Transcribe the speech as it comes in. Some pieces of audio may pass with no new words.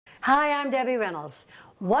Hi, I'm Debbie Reynolds.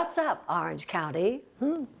 What's up, Orange County?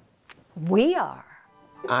 We are.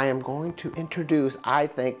 I am going to introduce, I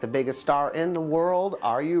think, the biggest star in the world.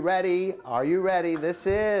 Are you ready? Are you ready? This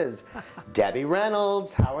is Debbie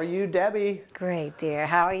Reynolds. How are you, Debbie? Great, dear.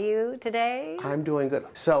 How are you today? I'm doing good.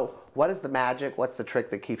 So, what is the magic? What's the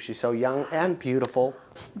trick that keeps you so young and beautiful?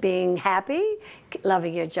 Being happy,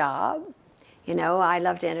 loving your job. You know, I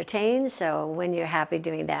love to entertain, so when you're happy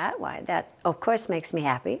doing that, why, that of course makes me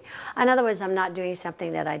happy. In other words, I'm not doing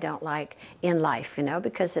something that I don't like in life, you know,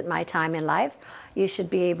 because at my time in life, you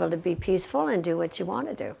should be able to be peaceful and do what you want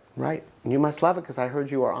to do. Right. You must love it because I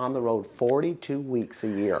heard you are on the road 42 weeks a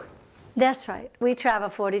year. That's right. We travel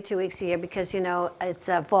 42 weeks a year because, you know, it's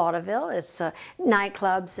vaudeville, it's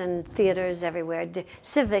nightclubs and theaters everywhere,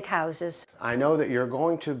 civic houses. I know that you're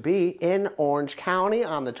going to be in Orange County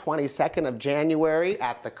on the 22nd of January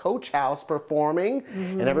at the Coach House performing.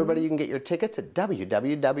 And everybody, you can get your tickets at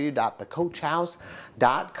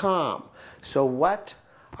www.thecoachhouse.com. So what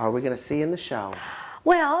are we going to see in the show?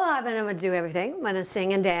 Well, I'm going to do everything. I'm going to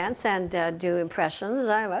sing and dance and do impressions.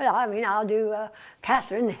 I mean, I'll do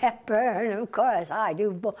Katharine Hepburn, of course. I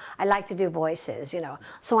like to do voices, you know.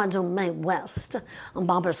 So I do Mae West and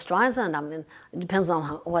Barbara Streisand. I mean, it depends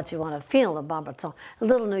on what you want to feel of Barbara. So a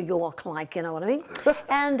little New York-like, you know what I mean?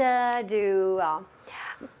 And do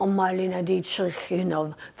Marlene Dietrich, you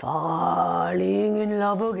know, Falling in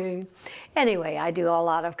Love Again. Anyway, I do a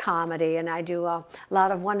lot of comedy and I do a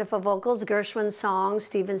lot of wonderful vocals, Gershwin songs,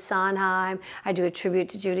 Stephen Sondheim. I do a tribute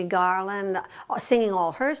to Judy Garland, singing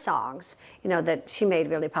all her songs, you know, that she made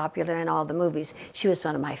really popular in all the movies. She was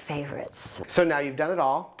one of my favorites. So now you've done it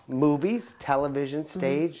all, movies, television,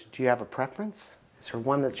 stage. Do you have a preference? Is there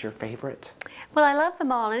one that's your favorite? Well, I love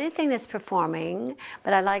them all, anything that's performing,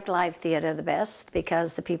 but I like live theater the best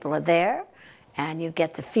because the people are there and you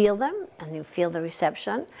get to feel them and you feel the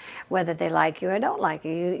reception, whether they like you or don't like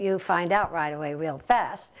you. You find out right away real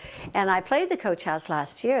fast. And I played the Coach House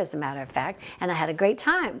last year, as a matter of fact, and I had a great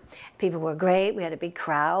time. People were great. We had a big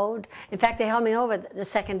crowd. In fact, they held me over the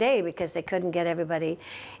second day because they couldn't get everybody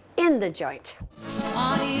in the joint.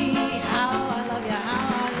 Swanee, how I love you, how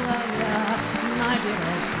I love you, my dear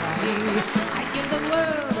old Swanee. I'd give the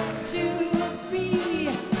world to be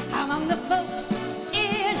among the folks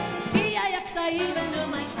in DIX. I even know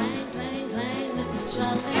my clang, clang, clang with the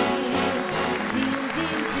trolley. Ding,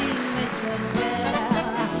 ding, ding with the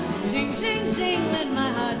bell. Sing, sing, sing with my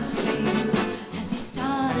heartstrings. As he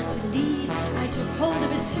started to leave, I took hold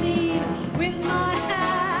of his sleeve with my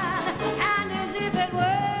hand, and as if it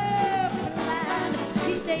were planned,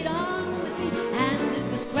 he stayed on with me, and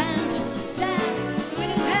it was grand just to stand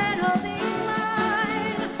with his hand holding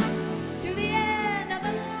mine to the end of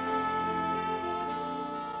the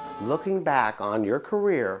line. Looking back on your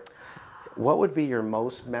career, what would be your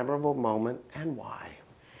most memorable moment and why?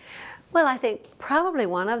 Well, I think probably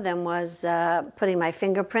one of them was putting my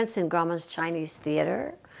fingerprints in Grauman's Chinese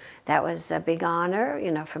Theater. That was a big honor,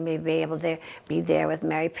 you know, for me to be able to be there with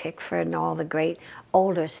Mary Pickford and all the great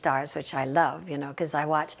older stars, which I love, you know, because I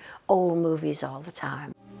watch old movies all the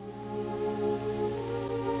time.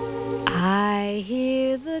 I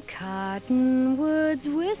hear the cottonwoods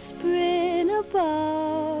whispering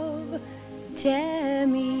above.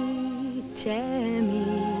 Tammy,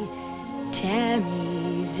 Tammy,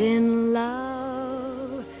 Tammy's in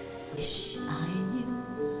love. Wish I knew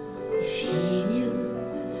if he knew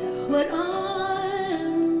what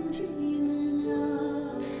I'm dreaming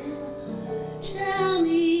of.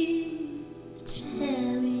 Tammy,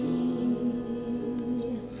 Tammy,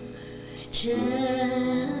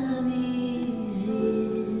 Tammy's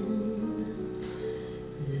in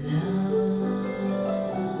love.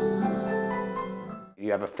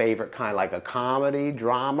 You have a favorite kind, like a comedy,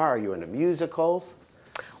 drama? Are you into musicals?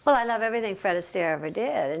 Well, I love everything Fred Astaire ever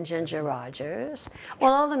did, and Ginger Rogers.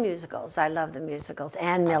 Well, all the musicals. I love the musicals.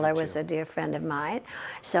 Ann Miller was a dear friend of mine,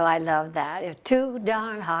 so I love that. It's Too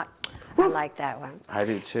Darn Hot. I like that one. I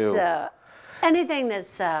do too. So, anything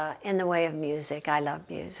that's in the way of music, I love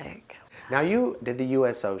music. Now you did the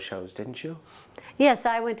USO shows, didn't you? Yes,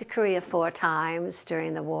 I went to Korea 4 times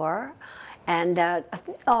during the war, and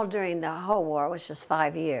all during the whole war, which was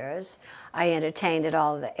 5 years. I entertained at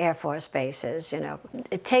all the Air Force bases, you know.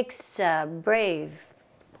 It takes brave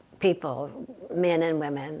people, men and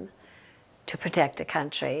women, to protect the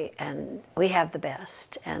country, and we have the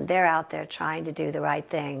best. And they're out there trying to do the right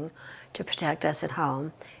thing to protect us at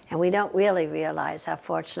home. And we don't really realize how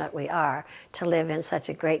fortunate we are to live in such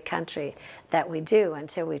a great country that we do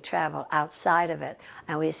until we travel outside of it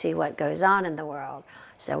and we see what goes on in the world.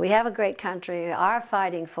 So we have a great country, we are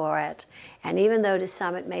fighting for it, and even though to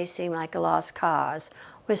some it may seem like a lost cause,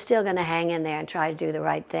 we're still going to hang in there and try to do the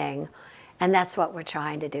right thing. And that's what we're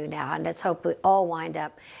trying to do now. And let's hope we all wind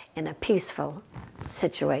up in a peaceful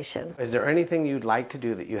situation. Is there anything you'd like to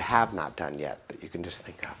do that you have not done yet that you can just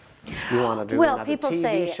think of? You want to do Well, another people TV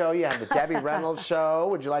say- show? You have the Debbie Reynolds show.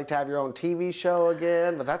 Would you like to have your own TV show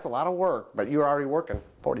again? But that's a lot of work. But you're already working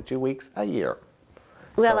 42 weeks a year.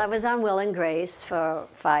 Well, So- I was on Will and Grace for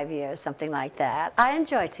 5 years, something like that. I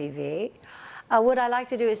enjoy TV. Would I like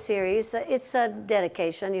to do a series? It's a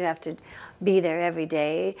dedication. You have to be there every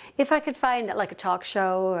day. If I could find like a talk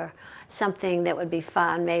show or something that would be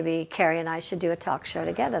fun, maybe Carrie and I should do a talk show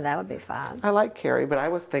together. That would be fun. I like Carrie, but I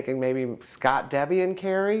was thinking maybe Scott, Debbie, and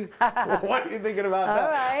Carrie. What are you thinking about that?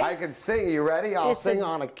 All right. I can sing. You ready? I'll sing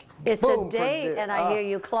on a It's boom a for date, and I hear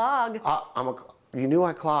you clog. You knew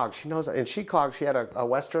I clogged. She knows, and she clogged. She had a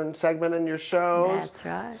Western segment in your shows. That's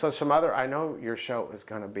right. So some other, I know your show is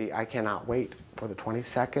going to be, I cannot wait for the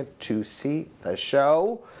 22nd to see the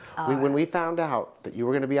show. When we found out that you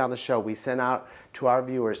were going to be on the show, we sent out to our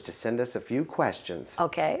viewers to send us a few questions.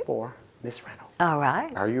 Okay. For Miss Reynolds. All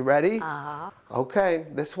right. Are you ready? Uh-huh. Okay,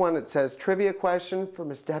 this one, it says, trivia question for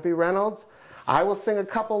Miss Debbie Reynolds. I will sing a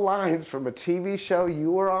couple lines from a TV show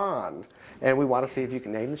you were on, and we want to see if you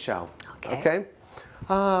can name the show. Okay.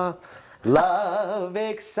 Love,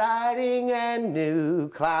 exciting and new,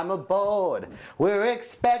 climb aboard, we're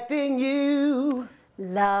expecting you.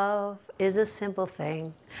 Love is a simple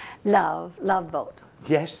thing. Love boat.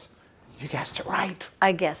 Yes, you guessed it right.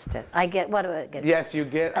 I guessed it. What do I get? Yes, you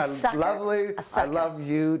get a sucker. lovely A I sucker. Love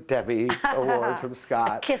You, Debbie award from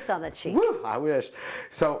Scott. A kiss on the cheek. Woo, I wish.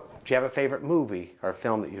 So, do you have a favorite movie or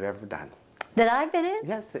film that you've ever done? That I've been in?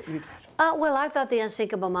 Yes, that you did. Well, I thought The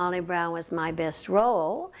Unsinkable Molly Brown was my best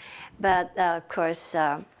role, but of course,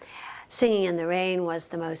 Singing in the Rain was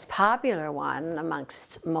the most popular one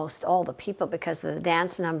amongst most all the people because the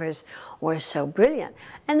dance numbers were so brilliant.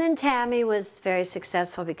 And then Tammy was very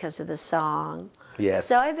successful because of the song. Yes.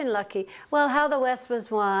 So I've been lucky. Well, How the West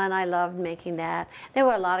Was Won, I loved making that. There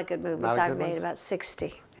were a lot of good movies. Lot of I've good made ones. about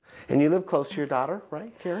 60. And you live close to your daughter,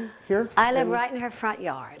 right, Karen? Here? I live right in her front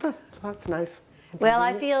yard. So that's nice. Well,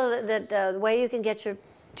 I feel that the way you can get your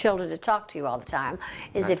children to talk to you all the time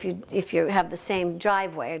is if you have the same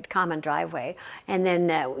driveway, common driveway, and then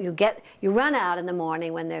you run out in the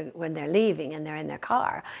morning when they're leaving and they're in their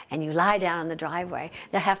car, and you lie down in the driveway.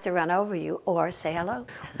 They'll have to run over you or say hello.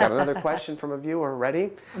 Got another question from a viewer. Ready?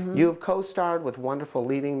 Mm-hmm. You have co-starred with wonderful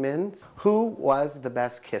leading men. Who was the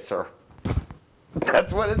best kisser?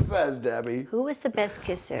 That's what it says, Debbie. Who was the best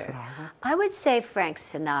kisser? I would say Frank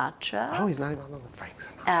Sinatra. Oh, he's not even on the Frank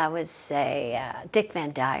Sinatra. I would say Dick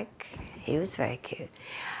Van Dyke. He was very cute.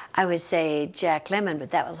 I would say Jack Lemmon,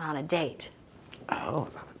 but that was on a date. Oh, it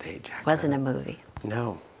was on a date, Jack. Wasn't a movie.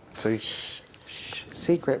 No. So you,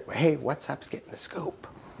 secret. Hey, what's up's getting the scoop?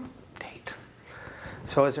 Date.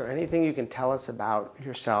 So is there anything you can tell us about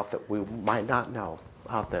yourself that we might not know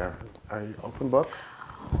out there? Are you open book?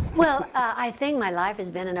 Well, I think my life has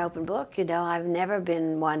been an open book. You know, I've never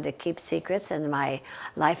been one to keep secrets, and my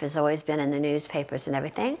life has always been in the newspapers and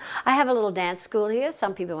everything. I have a little dance school here.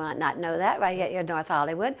 Some people might not know that, right here in North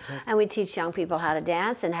Hollywood. Yes. And we teach young people how to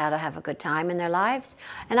dance and how to have a good time in their lives.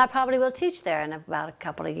 And I probably will teach there in about a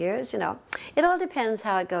couple of years, you know. It all depends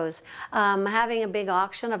how it goes. Having a big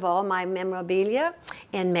auction of all my memorabilia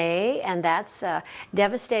in May, and that's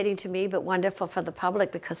devastating to me, but wonderful for the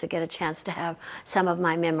public because they get a chance to have some of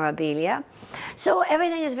my memorabilia. So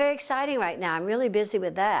everything is very exciting right now. I'm really busy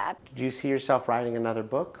with that. Do you see yourself writing another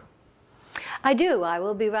book? I do. I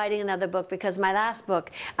will be writing another book because my last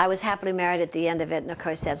book, I was happily married at the end of it, and of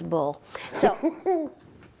course that's bull. So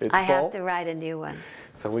I have to write a new one.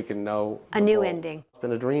 So we can know a new ending. It's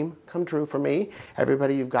been a dream come true for me.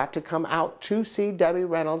 Everybody, you've got to come out to see Debbie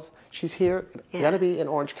Reynolds. She's here, going to be in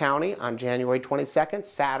Orange County on January 22nd,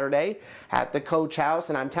 Saturday, at the Coach House.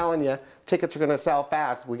 And I'm telling you, tickets are going to sell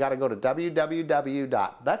fast. We got to go to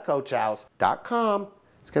www.thecoachhouse.com.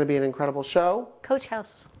 It's going to be an incredible show. Coach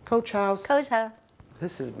House. Coach House. Coach House.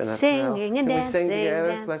 This has been a singing and dancing. Can we sing together?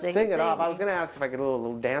 Dancing, let's sing it off. I was going to ask if I could do a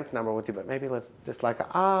little dance number with you, but maybe let's just like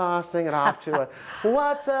sing it off to a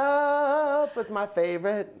What's Up with my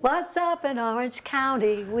favorite. What's up in Orange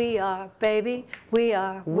County? We are, baby. We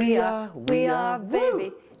are,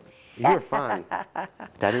 baby. You're fun.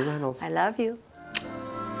 Debbie Reynolds. I love you.